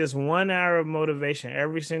place. Just 1 hour of motivation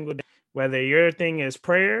every single day. Whether your thing is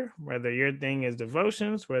prayer, whether your thing is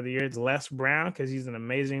devotions, whether yours is Les Brown, because he's an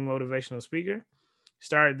amazing motivational speaker,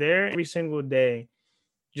 start there every single day.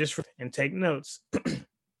 And take notes.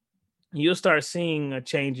 You'll start seeing a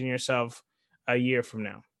change in yourself a year from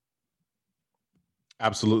now.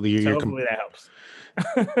 Absolutely. So hopefully that helps.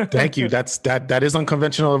 Thank you. That is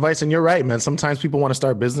unconventional advice. And you're right, man. Sometimes people want to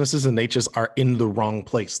start businesses and they just are in the wrong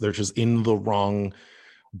place. They're just in the wrong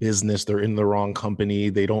business. They're in the wrong company.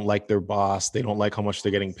 They don't like their boss. They don't like how much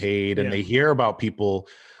they're getting paid. And they hear about people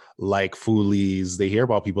like Foolies. They hear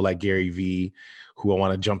about people like Gary Vee, who I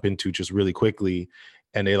want to jump into just really quickly.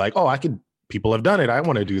 And they're like, oh, people have done it. I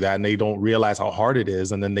want to do that. And they don't realize how hard it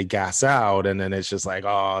is. And then they gas out. And then it's just like,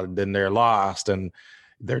 oh, then they're lost. And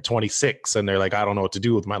they're 26 and they're like, I don't know what to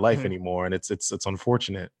do with my life anymore. And it's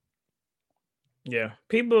unfortunate. Yeah.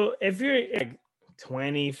 People, if you're like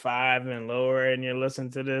 25 and lower and you're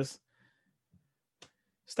listening to this,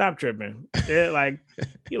 stop tripping. Like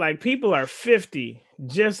people are 50,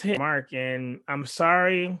 just hit mark. And I'm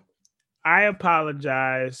sorry. I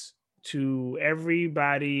apologize to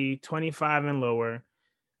everybody 25 and lower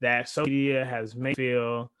that social media has made you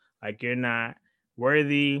feel like you're not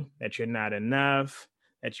worthy, that you're not enough,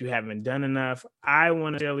 that you haven't done enough. I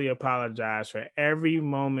want to really apologize for every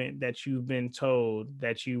moment that you've been told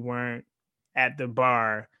that you weren't at the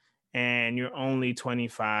bar and you're only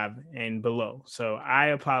 25 and below. So I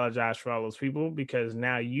apologize for all those people, because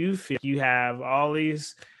now you feel you have all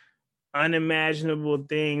these unimaginable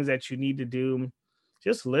things that you need to do.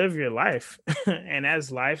 Just live your life. And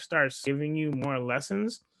as life starts giving you more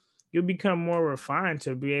lessons, you'll become more refined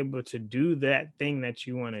to be able to do that thing that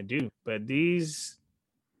you want to do. But these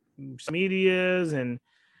medias, and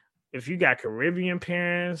if you got Caribbean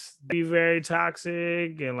parents, be very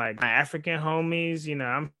toxic. And like my African homies,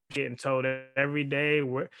 I'm getting told every day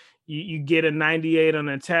where you get a 98 on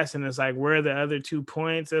a test and it's like, where are the other 2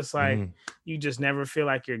 points? It's like, you just never feel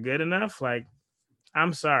like you're good enough. Like,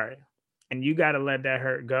 I'm sorry. And you got to let that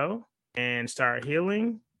hurt go and start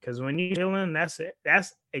healing. Because when you're healing, that's it.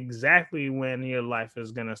 That's exactly when your life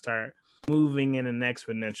is going to start moving in an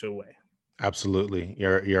exponential way. Absolutely.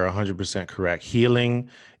 You're 100% correct. Healing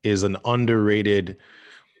is an underrated,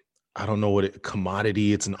 I don't know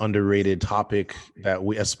commodity. It's an underrated topic that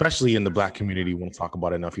we, especially in the Black community, won't talk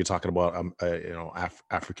about enough. You're talking about,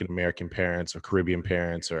 African-American parents or Caribbean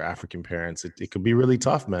parents or African parents. It could be really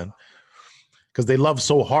tough, man, because they love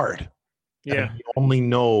so hard. Yeah. And they only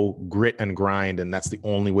know grit and grind, and that's the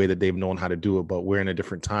only way that they've known how to do it. But we're in a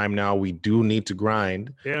different time now. We do need to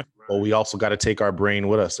grind. Yeah. But we also got to take our brain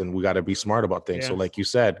with us, and we got to be smart about things. Yeah. So like you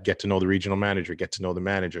said, get to know the regional manager, get to know the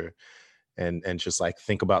manager, and just like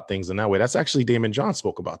think about things in that way. That's actually Damon John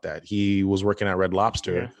spoke about that. He was working at Red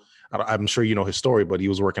Lobster. Yeah. I'm sure you know his story, but he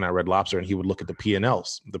was working at Red Lobster, and he would look at the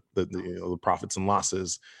P&Ls, the profits and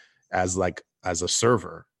losses as a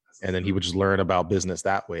server. And then he would just learn about business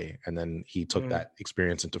that way. And then he took that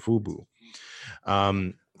experience into FUBU.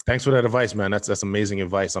 Thanks for that advice, man. That's amazing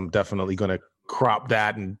advice. I'm definitely going to crop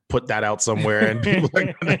that and put that out somewhere, and people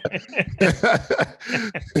are gonna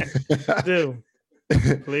do.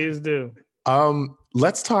 Please do.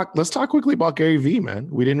 Let's talk quickly about Gary Vee, man.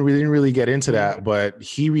 We didn't really get into that, but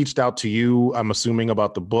he reached out to you, I'm assuming,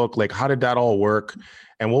 about the book. Like, how did that all work?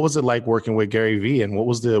 And what was it like working with Gary Vee? And what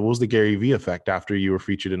was the Gary Vee effect after you were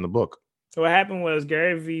featured in the book? So what happened was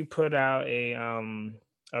Gary Vee put out a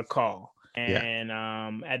call. And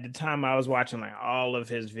at the time I was watching like all of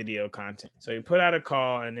his video content. So he put out a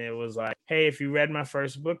call and it was like, hey, if you read my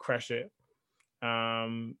first book, Crush It,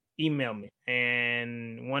 email me.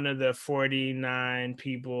 And one of the 49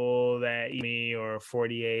 people that me, or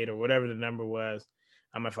 48 or whatever the number was,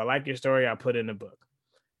 if I like your story, I'll put in the book.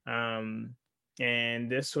 And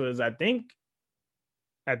this was, I think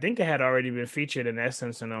it had already been featured in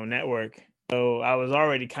Essence and on Network. So I was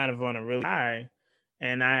already kind of on a really high.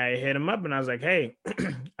 And I hit him up and I was like, hey,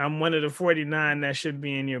 I'm one of the 49 that should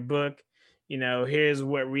be in your book. You know, here's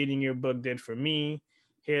what reading your book did for me.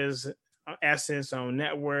 Here's Essence on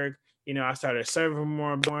Network. You know, I started serving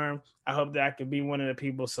more and more. I hope that I could be one of the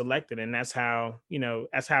people selected. And that's how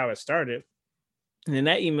it started. And then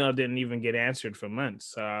that email didn't even get answered for months.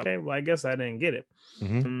 So, okay, well, I guess I didn't get it.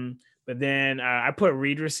 Mm-hmm. But then I put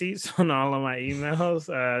read receipts on all of my emails.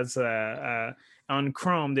 On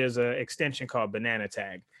Chrome, there's an extension called Banana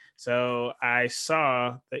Tag. So I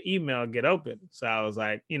saw the email get open. So I was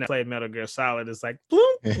like, play Metal Gear Solid. It's like,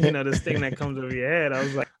 bloop, this thing that comes over your head. I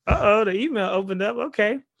was like, the email opened up.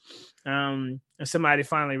 Okay. And somebody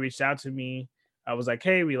finally reached out to me. I was like,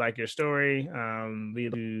 hey, we like your story. We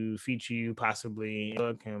do feature you possibly in a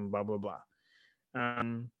book and blah, blah, blah.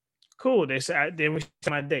 Cool. They said, then we set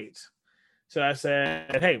my dates. So I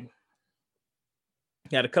said, hey,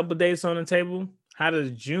 got a couple dates on the table. How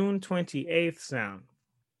does June 28th sound?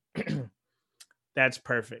 That's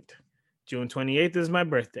perfect. June 28th is my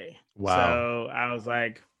birthday. Wow. So I was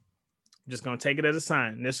like, I'm just going to take it as a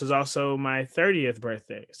sign. This was also my 30th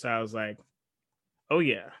birthday. So I was like, oh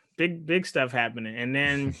yeah, big stuff happening. And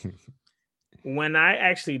then when I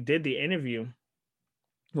actually did the interview,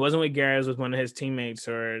 it wasn't with Gary, it was with one of his teammates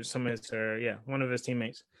one of his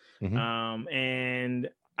teammates. Mm-hmm. And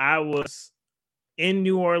I was in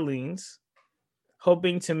New Orleans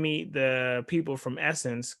hoping to meet the people from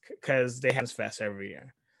Essence because they have this fest every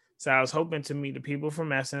year. So I was hoping to meet the people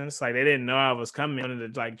from Essence. Like, they didn't know I was coming. I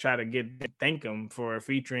wanted to like try to thank them for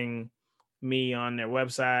featuring me on their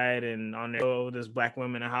website and on their show, this Black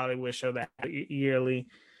Women in Hollywood show that yearly.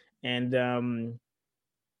 And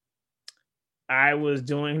I was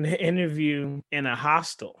doing the interview in a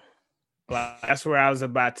hostel. That's where I was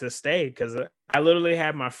about to stay because I literally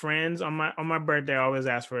had my friends on my birthday. I always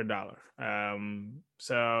ask for $1.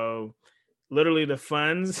 So literally the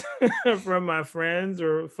funds from my friends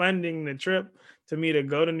were funding the trip to me to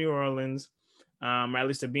go to New Orleans, or at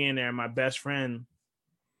least to be in there. My best friend,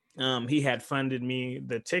 he had funded me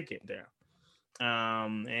the ticket there.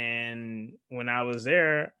 And when I was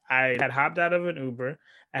there, I had hopped out of an Uber.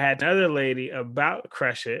 I had another lady about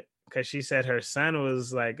Crush It because she said her son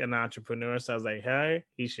was like an entrepreneur. So I was like, hey,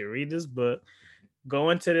 he should read this book.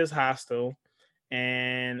 Go into this hostel.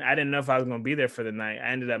 And I didn't know if I was going to be there for the night.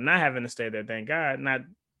 I ended up not having to stay there, thank God. Not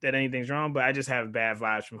that anything's wrong, but I just have bad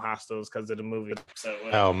vibes from hostels because of the movie. So,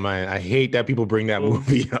 oh man, I hate that people bring that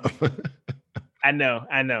movie up. I know.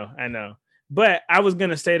 But I was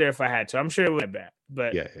gonna stay there if I had to. I'm sure it wasn't bad.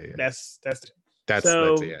 But yeah. That's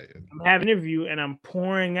so I'm having an interview and I'm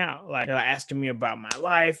pouring out, like, they're asking me about my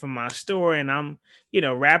life and my story, and I'm,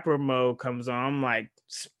 rapper mode comes on. I'm like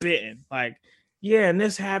spitting, like, yeah, and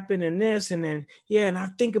this happened and this, and then and I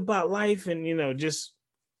think about life and just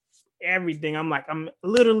everything. I'm like, I'm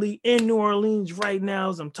literally in New Orleans right now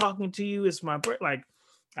as I'm talking to you. It's my birthday. Like,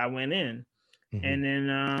 I went in, and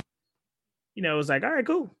then it was like, all right,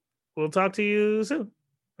 cool. We'll talk to you soon.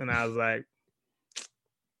 And I was like,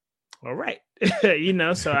 all right.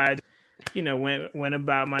 So I, went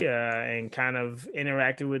about my, and kind of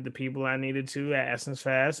interacted with the people I needed to at Essence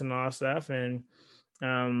Fest and all that stuff. And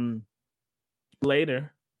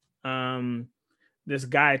later, this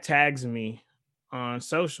guy tags me on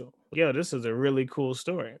social. Yo, this is a really cool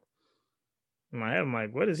story. In my head, I'm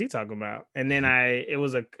like, what is he talking about? And then it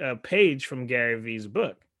was a page from Gary Vee's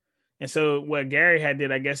book. And so what Gary had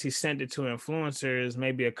did, I guess he sent it to influencers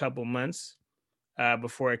maybe a couple months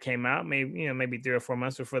before it came out, maybe 3 or 4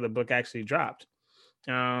 months before the book actually dropped.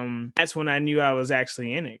 That's when I knew I was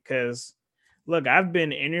actually in it. Because, look, I've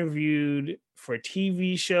been interviewed for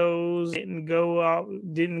TV shows, didn't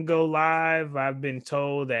go live. I've been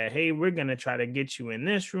told that, hey, we're gonna try to get you in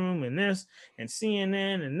this room and this and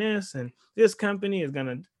CNN and this company is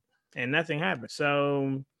gonna, and nothing happened.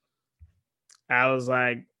 So I was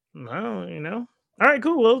like, well, all right,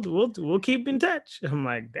 cool. We'll keep in touch. I'm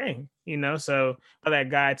like, dang, So when that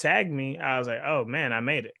guy tagged me, I was like, oh man, I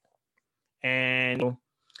made it. And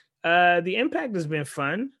the impact has been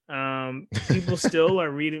fun. People still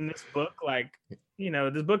are reading this book. Like,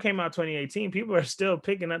 this book came out 2018. People are still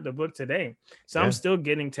picking up the book today. So I'm still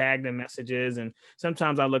getting tagged in messages. And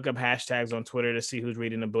sometimes I look up hashtags on Twitter to see who's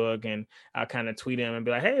reading the book. And I'll kind of tweet them and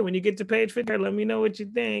be like, hey, when you get to page 50, let me know what you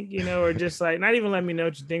think, or just like, not even let me know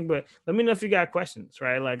what you think, but let me know if you got questions,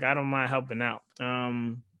 right? Like, I don't mind helping out.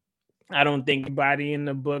 I don't think anybody in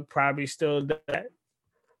the book probably still does that.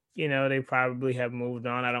 They probably have moved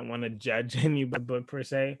on. I don't want to judge any book per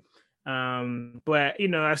se. But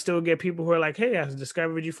I still get people who are like, hey, I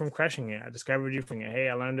discovered you from Crushing It. I discovered you from it. Hey,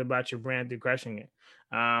 I learned about your brand through Crushing It.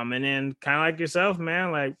 And then kind of like yourself,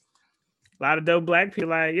 man, like a lot of dope Black people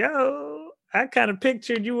like, yo, I kind of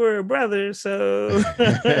pictured you were a brother. So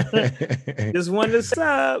just wanted to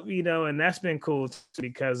sub, and that's been cool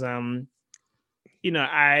because I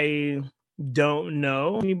don't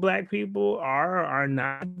know any Black people are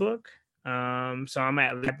not in the book. So I'm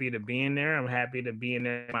happy to be in there. I'm happy to be in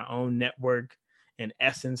there, my own network and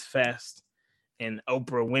Essence Fest and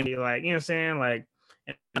Oprah Winfrey, like, what I'm saying? Like,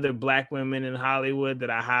 and other Black women in Hollywood that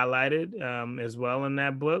I highlighted as well in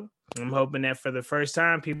that book. I'm hoping that for the first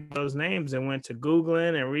time, people know those names and went to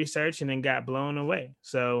Googling and researching and got blown away.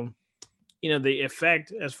 So, the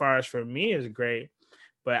effect as far as for me is great,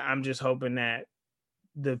 but I'm just hoping that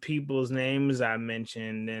the people's names I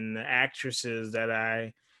mentioned and the actresses that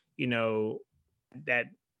I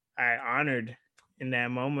honored in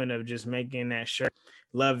that moment of just making that shirt.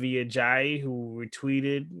 Lovey Ajayi, who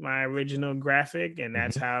retweeted my original graphic, and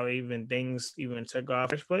that's how things took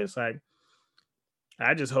off in the first place. Like,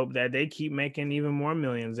 I just hope that they keep making even more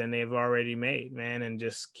millions than they've already made, man, and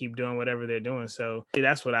just keep doing whatever they're doing. So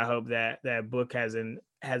that's what I hope that book has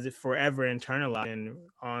it forever internalized and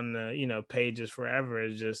on the pages forever,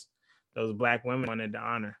 is just those Black women wanted to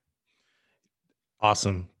honor.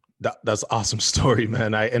 Awesome. That's awesome story,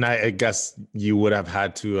 man. I guess you would have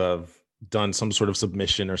had to have done some sort of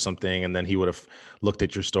submission or something, and then he would have looked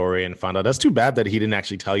at your story and found out. That's too bad that he didn't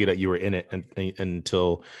actually tell you that you were in it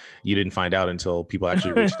until you didn't find out until people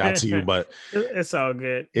actually reached out to you. But it's all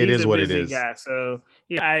good. It is what it is. Guy, so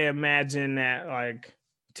yeah, I imagine that, like,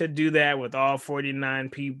 to do that with all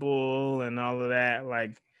 49 people and all of that,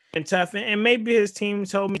 like, and tough. And maybe his team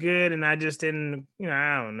told me good, and I just didn't.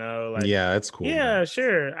 I don't know. Like, yeah, it's cool. Yeah, man.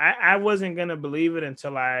 Sure. I wasn't gonna believe it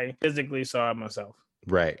until I physically saw it myself.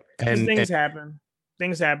 Right. And things happen.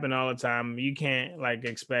 Things happen all the time. You can't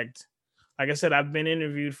expect. Like I said, I've been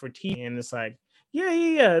interviewed for TV, and it's like,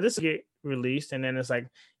 yeah, this will get released, and then it's like,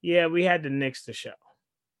 yeah, we had to nix the show.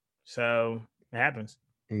 So it happens.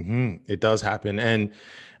 It does happen, and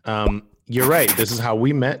you're right. This is how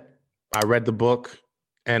we met. I read the book.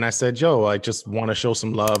 And I said, Joe, I just want to show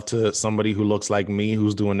some love to somebody who looks like me,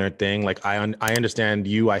 who's doing their thing. Like, I understand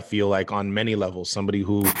you, I feel like, on many levels, somebody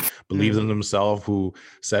who believes in themselves, who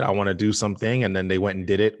said, I want to do something. And then they went and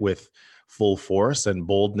did it with full force and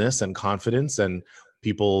boldness and confidence, and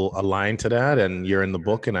people aligned to that. And you're in the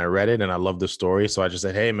book, and I read it, and I love the story. So I just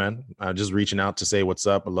said, hey, man, I'm just reaching out to say what's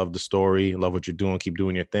up. I love the story. I love what you're doing. Keep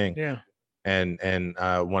doing your thing. Yeah. And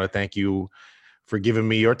I want to thank you for giving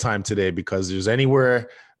me your time today, because there's anywhere,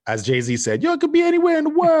 as Jay-Z said, it could be anywhere in the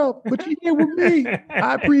world, but you're here with me.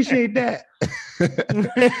 I appreciate that.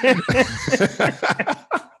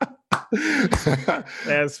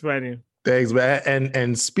 That's funny. Thanks, man.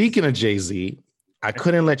 And speaking of Jay-Z, I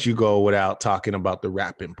couldn't let you go without talking about the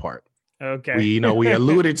rapping part. Okay. We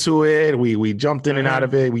alluded to it. We jumped in and out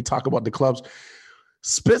of it. We talk about the clubs.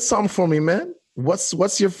 Spit something for me, man.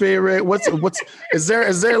 What's your favorite? What's is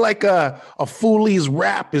there like a Foolie's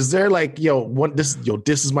rap? Is there like, this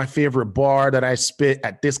is my favorite bar that I spit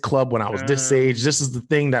at this club when I was this age. This is the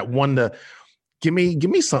thing that won the. Give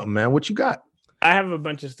me something, man. What you got? I have a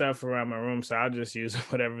bunch of stuff around my room, so I'll just use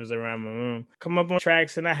whatever's around my room. Come up on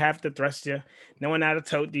tracks and I have to thrust you. Knowing how to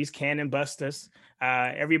tote these cannon busters.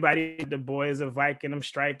 Everybody, the boys of Viking, I'm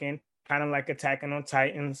striking, kind of like Attacking on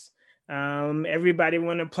Titans. Everybody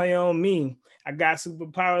want to play on me. I got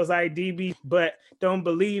superpowers like DB, but don't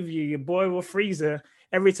believe you. Your boy will freeze her.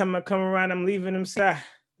 Every time I come around, I'm leaving him side,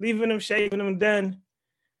 leaving him shaving him done.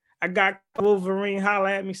 I got Wolverine,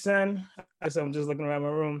 holla at me, son. So I'm just looking around my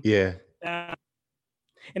room. Yeah.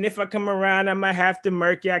 And if I come around, I might have to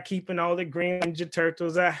murk you. I keeping all the Green Ninja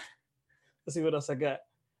Turtles. Let's see what else I got.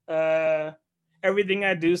 Everything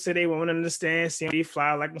I do, so they won't understand. See me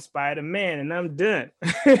fly like I'm Spider-Man, and I'm done.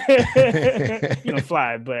 You don't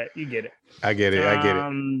fly, but you get it. I get it.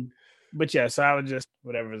 But yeah, so I would just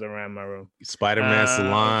whatever's around my room. Spider-Man,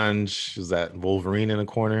 Solange. Is that Wolverine in the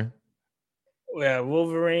corner? Yeah,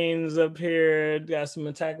 Wolverine's up here. Got some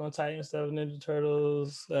Attack on Titan stuff, Ninja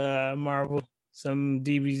Turtles, Marvel, some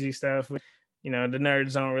DBZ stuff. You know, the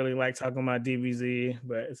nerds don't really like talking about DBZ,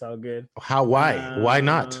 but it's all good. How? Why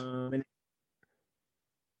not?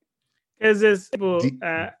 Because it's people.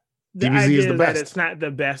 The DBZ idea is the best. that it's not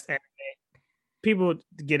the best anime. People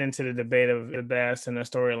get into the debate of the best, and the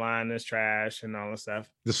storyline is trash and all this stuff.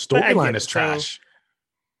 The storyline is trash.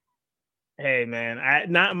 Hey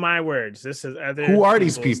man, not my words. This is other. Who are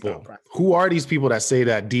these people? Who are these people that say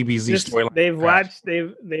that DBZ storyline? They've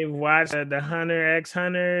watched the Hunter x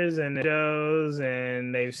Hunters and the shows,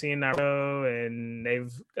 and they've seen Naruto, and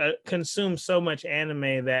they've consumed so much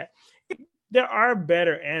anime that there are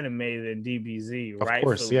better anime than DBZ, right? Of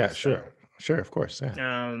course, yeah, sure, of course,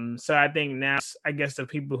 yeah. So I think now, I guess the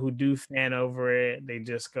people who do fan over it, they're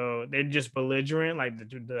just belligerent. Like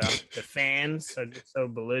the fans are just so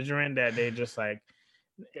belligerent that they just like,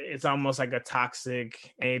 it's almost like a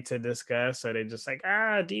toxic aid to discuss. So they just like,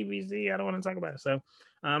 DBZ, I don't want to talk about it. So,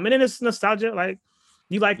 and then it's nostalgia. Like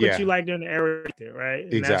you like what you like during the era, right?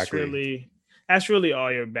 And exactly. That's really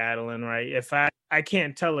all you're battling, right? If I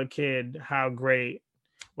can't tell a kid how great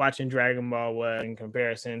watching Dragon Ball was in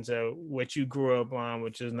comparison to what you grew up on,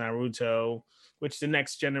 which is Naruto, which the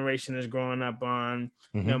next generation is growing up on,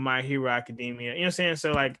 you know, My Hero Academia. You know what I'm saying?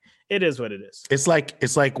 So like, it is what it is. It's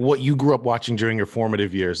like what you grew up watching during your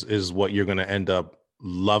formative years is what you're going to end up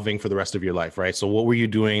loving for the rest of your life, right? So what were you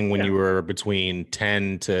doing when you were between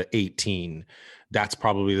 10 to 18? That's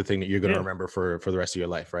probably the thing that you're going to remember for the rest of your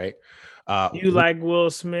life, right? You like Will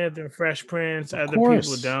Smith and Fresh Prince, other people don't. You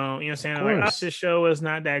know what I'm saying? Like, this show is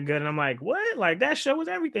not that good. And I'm like, what? Like, that show was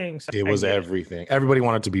everything. So it was everything. Everybody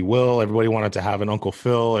wanted to be Will. Everybody wanted to have an Uncle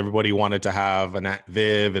Phil. Everybody wanted to have an Aunt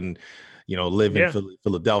Viv and, you know, live in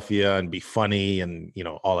Philadelphia and be funny and, you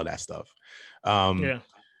know, all of that stuff.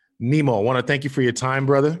 Nemo, I want to thank you for your time,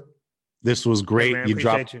 brother. This was great. Man,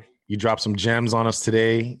 you dropped some gems on us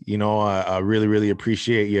today. You know, I really, really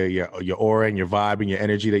appreciate your aura and your vibe and your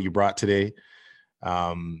energy that you brought today.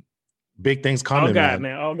 Big things coming, man.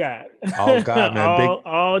 All God, man. all God, brother.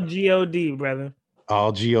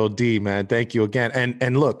 All God, man. Thank you again.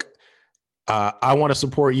 And look, I want to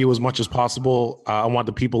support you as much as possible. I want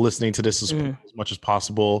the people listening to this as much as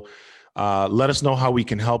possible. Let us know how we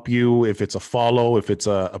can help you. If it's a follow, if it's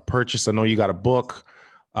a purchase. I know you got a book.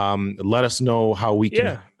 Let us know how we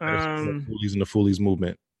can Foolies and the Foolies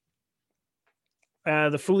movement.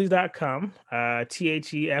 Thefoolies.com,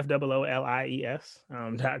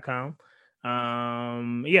 THEFOOLIES.com.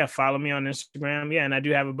 Follow me on Instagram. And I do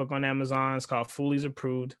have a book on Amazon. It's called Foolies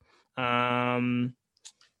Approved. Let's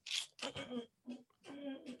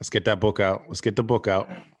get that book out. Let's get the book out.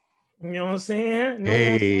 You know what I'm saying?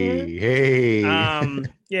 Hey. How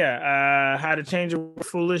to change a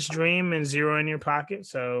foolish dream and zero in your pocket.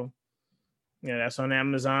 So, that's on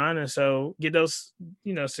Amazon. And so get those,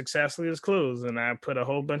 successfully as clues. And I put a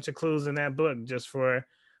whole bunch of clues in that book just for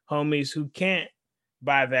homies who can't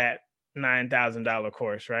buy that $9,000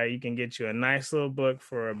 course, right? You can get you a nice little book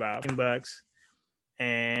for about $10,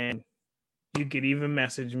 and you could even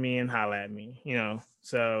message me and holler at me,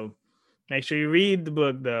 So make sure you read the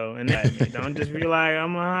book though, and don't just be like,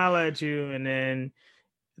 I'm gonna holler at you, and then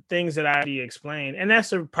things that I already explained. And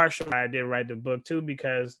that's a partial why I did write the book too,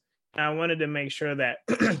 because I wanted to make sure that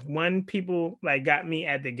when people like got me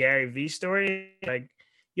at the Gary Vee story, like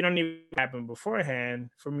you don't need to happen beforehand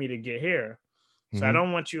for me to get here. So I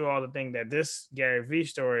don't want you all to think that this Gary Vee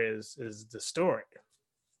story is the story.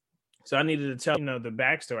 So I needed to tell the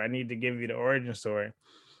backstory. I need to give you the origin story.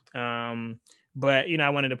 But I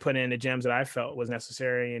wanted to put in the gems that I felt was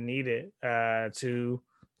necessary and needed to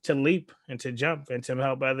leap and to jump and to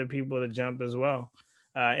help other people to jump as well,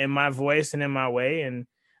 in my voice and in my way. And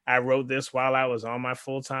I wrote this while I was on my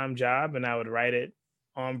full-time job, and I would write it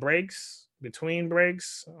on breaks, between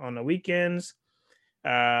breaks, on the weekends,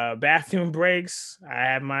 bathroom breaks. I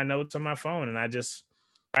had my notes on my phone, and I just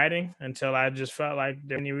writing until I just felt like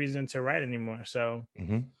there was any reason to write anymore. So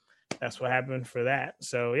that's what happened for that.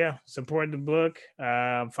 So support the book.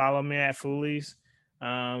 Follow me at Foolies.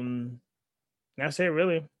 That's it,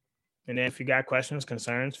 really. And then if you got questions,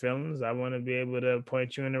 concerns, feelings, I want to be able to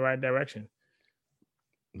point you in the right direction.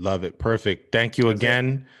 Love it. Perfect. Thank you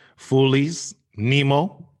again, Foolies.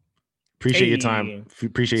 Nemo. Appreciate your time.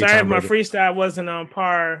 Appreciate your time. Sorry if my freestyle wasn't on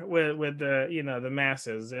par with the the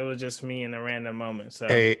masses. It was just me in a random moment. So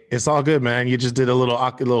hey, it's all good, man. You just did a little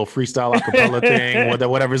freestyle acapella thing,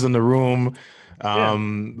 whatever's in the room.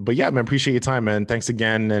 Yeah. But yeah, man, appreciate your time, man. Thanks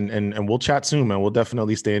again. And we'll chat soon, man. We'll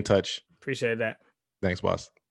definitely stay in touch. Appreciate that. Thanks, boss.